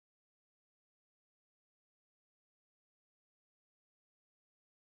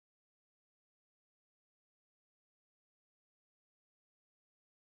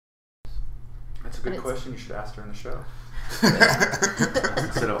a good question. You should ask her in the show.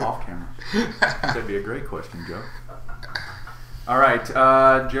 Instead of off camera. That'd be a great question, Joe. All right,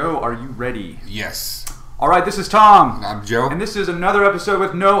 Joe, are you ready? Yes. All right, this is Tom. I'm Joe. And this is another episode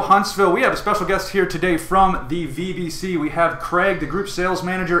with No Huntsville. We have a special guest here today from the VBC. We have Craig, the group sales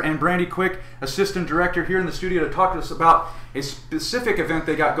manager, and Brandy Quick, assistant director, here in the studio to talk to us about a specific event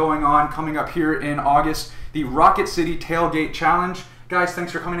they got going on coming up here in August, the Rocket City Tailgate Challenge. Guys,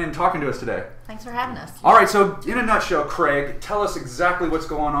 thanks for coming in and talking to us today. Thanks for having us. All right, so in a nutshell, Craig, tell us exactly what's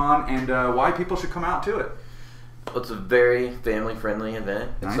going on and why people should come out to it. Well, it's a very family-friendly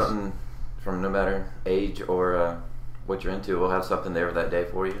event. Nice. It's something from no matter age or what you're into. We'll have something there that day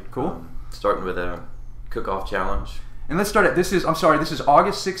for you. Cool. Starting with a cook-off challenge. And let's start at, this is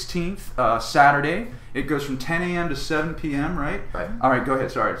August 16th, Saturday. It goes from 10 a.m. to 7 p.m., right? Right. All right, go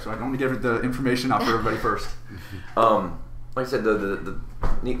ahead. Sorry. So I want to get the information out for everybody first. Like I said, the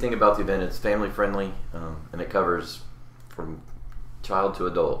neat thing about the event is family-friendly, and it covers from child to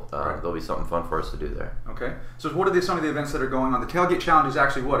adult. Right. There'll be something fun for us to do there. Okay. So what are some of the events that are going on? The Tailgate Challenge is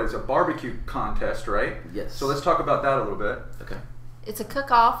actually what? It's a barbecue contest, right? Yes. So let's talk about that a little bit. Okay. It's a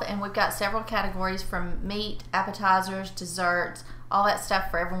cook-off, and we've got several categories from meat, appetizers, desserts, all that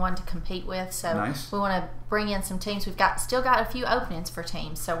stuff for everyone to compete with. So Nice. we want to bring in some teams. We've still got a few openings for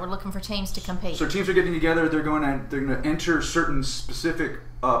teams, so we're looking for teams to compete. So teams are getting together. They're going to enter certain specific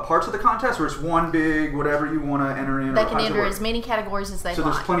parts of the contest, or it's one big whatever you want to enter in. They or can how does it enter work? as many categories as they So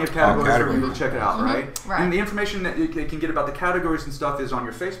like. there's plenty of categories for people to categories. check it out, right? Right. And the information that you can get about the categories and stuff is on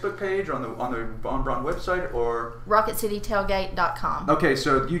your Facebook page, on the Von Braun website, or RocketCityTailgate.com. okay.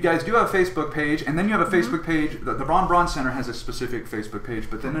 So you guys do have a Facebook page, and then you have a Facebook page. The Von Braun Center has a specific Facebook page,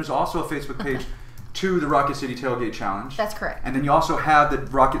 but then there's also a Facebook page to the Rocket City Tailgate Challenge. That's correct. And then you also have the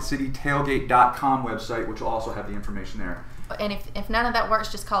RocketCityTailgate.com website, which will also have the information there. And if none of that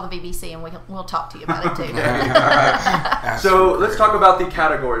works, just call the VBC and we'll talk to you about it too. So let's talk about the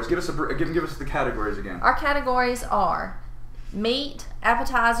categories. Give us the categories again. Our categories are meat,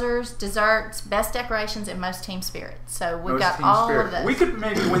 appetizers, desserts, best decorations, and most team spirit. So we've Most got team all spirit. of those. We could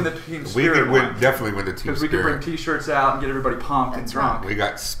maybe win the team We spirit could definitely win the team because we could bring spirit. T-shirts out and get everybody pumped and That's drunk. right. We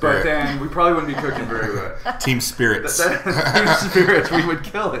got But spirit. then we probably wouldn't be cooking very well. Team spirits. Team spirits, we would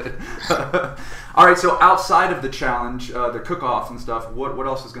kill it. All right, so outside of the challenge, the cook-offs and stuff, what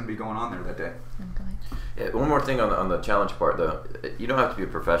else is going to be going on there that day? Yeah, one more thing on the challenge part, though. You don't have to be a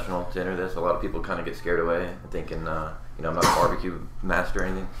professional to enter this. A lot of people kind of get scared away thinking, I'm not a barbecue master or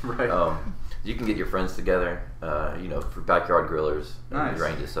anything. Right. You can get your friends together, for backyard grillers Nice. and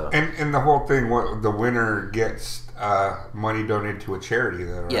ranges. So. And the whole thing, the winner gets money donated to a charity,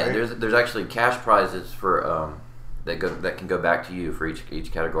 though, right? Yeah, there's actually cash prizes for that can go back to you for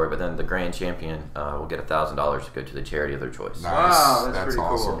each category, but then the grand champion will get $1,000 to go to the charity of their choice. Nice. Wow, that's pretty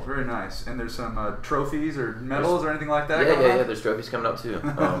awesome. cool. Very nice. And there's some trophies or medals or anything like that? Yeah, going on? There's trophies coming up too.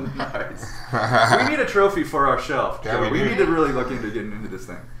 Nice. We need a trophy for our shelf. Yeah, So we do. need to really look into getting into this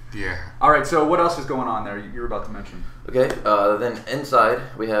thing. Yeah. All right, so what else is going on there? You were about to mention. Okay, then inside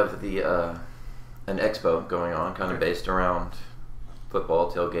we have the an expo going on, kind of based around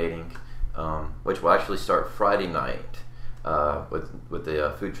football tailgating, which will actually start Friday night with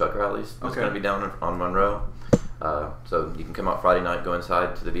the food truck rallies. It's Okay. going to be down on Monroe. So you can come out Friday night, go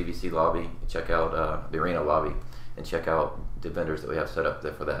inside to the VBC lobby, check out the arena lobby, and check out the vendors that we have set up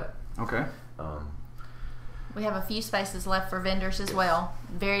there for that. Okay. We have a few spaces left for vendors as well.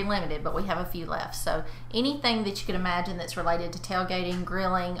 Very limited, but we have a few left. So anything that you could imagine that's related to tailgating,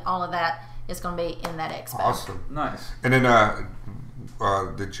 grilling, all of that is going to be in that expo. Awesome. Nice. And then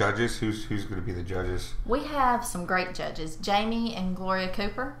the judges, who's going to be the judges? We have some great judges. Jamie and Gloria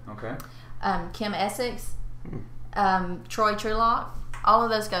Cooper, Okay. Kim Essex, Troy Trulock. All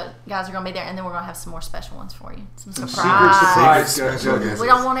of those guys are going to be there, and then we're going to have some more special ones for you. Some Secret surprise. surprise. Special judges. guests. We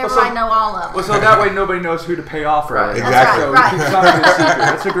don't want everybody to know all of them. Well, so that way nobody knows who to pay off. Right. Exactly. So Right, we keep some of it a secret.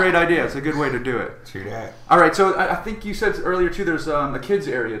 That's a great idea. It's a good way to do it. True that. All right, so I think you said earlier too. There's a kids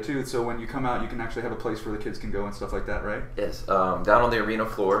area too. So when you come out, you can actually have a place where the kids can go and stuff like that, right? Yes, down on the arena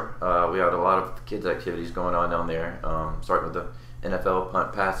floor, we have a lot of kids' activities going on down there, starting with the NFL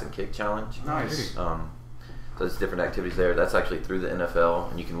Punt, Pass, and Kick Challenge. Nice. So there's different activities there. That's actually through the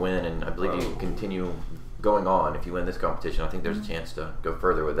NFL, and you can win, and I believe you can continue going on if you win this competition. I think there's a chance to go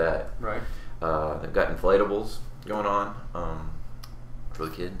further with that. Right. They've got inflatables going on for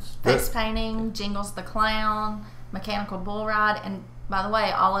the kids. Face painting, Jingles the Clown, mechanical bull ride, and by the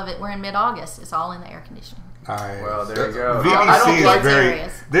way, all of it, we're in mid-August. It's all in the air conditioning. Nice. Well, there you go. I VBC don't is like very.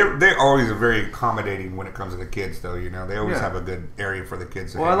 areas. They're always very accommodating when it comes to the kids, though. They always Yeah. have a good area for the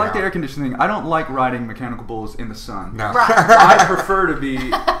kids. To Well, I hang like the out. air conditioning. I don't like riding mechanical bulls in the sun. No. Right. I prefer to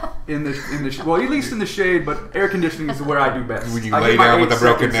be well, at least in the shade, but air conditioning is where I do best. When you I lay get my down 8 with a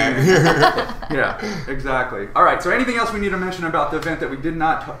broken seconds neck. in. Yeah, exactly. All right, so anything else we need to mention about the event that we did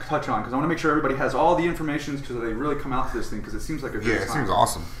not touch on? Because I want to make sure everybody has all the information because they really come out to this thing because it seems like a great Yeah, it time. seems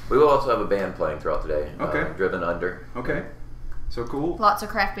awesome. We will also have a band playing throughout the day. Okay. Driven Under. Okay. So cool. Lots of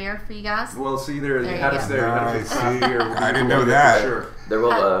craft beer for you guys. Well, see, there you There had you us go. there. You had us Nice. with craft beer. I didn't We'll know get that. for sure. There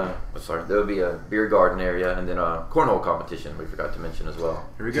will there will be a beer garden area and then a cornhole competition we forgot to mention as well.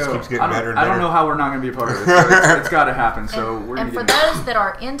 Here we Just go. keeps getting I don't, better and I don't better. know how we're not going to be a part of this. So it's got to happen. So we're going And to for get those that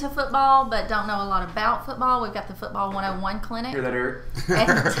are into football but don't know a lot about football, we've got the Football 101 clinic. hear that, Eric?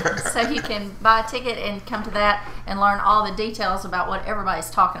 And so you can buy a ticket and come to that and learn all the details about what everybody's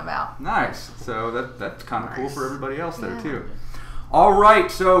talking about. Nice. So that's kind of cool for everybody else there Yeah. too. All right.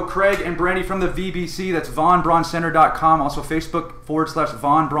 So Craig and Brandy from the VBC. That's VonBraunCenter.com. Also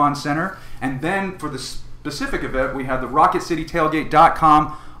Facebook.com/Von Braun Center. And then for the specific event, we have the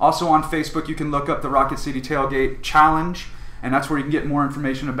RocketCityTailgate.com. Also on Facebook, you can look up the Rocket City Tailgate Challenge. And that's where you can get more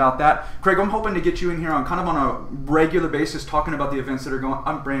information about that. Craig, I'm hoping to get you in here on a regular basis talking about the events that are going.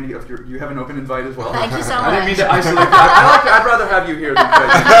 I'm Brandy. If you have an open invite as well. Thank you so I didn't mean much. to isolate that. I'd rather have you here than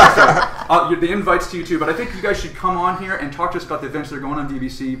Craig. So, the invites to you too. But I think you guys should come on here and talk to us about the events that are going on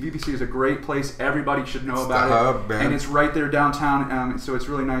VBC. VBC is a great place. Everybody should know about the it. hub, man. And it's right there downtown. So it's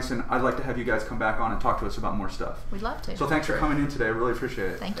really nice. And I'd like to have you guys come back on and talk to us about more stuff. We'd love to. So thanks for coming in today. I really appreciate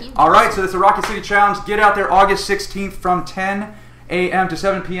it. Thank you. All right, so it's the Rocket City Challenge. Get out there August 16th from 10 a.m. to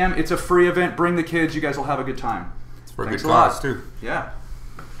 7 p.m. It's a free event. Bring the kids. You guys will have a good time. It's for a Thanks good a lot. cause, too. Yeah.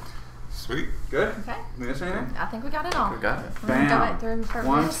 Sweet. Good? Okay. We miss anything? I think we got it all. We got it. We're gonna go Bam. back through her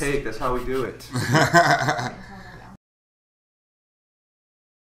One list. take. That's how we do it.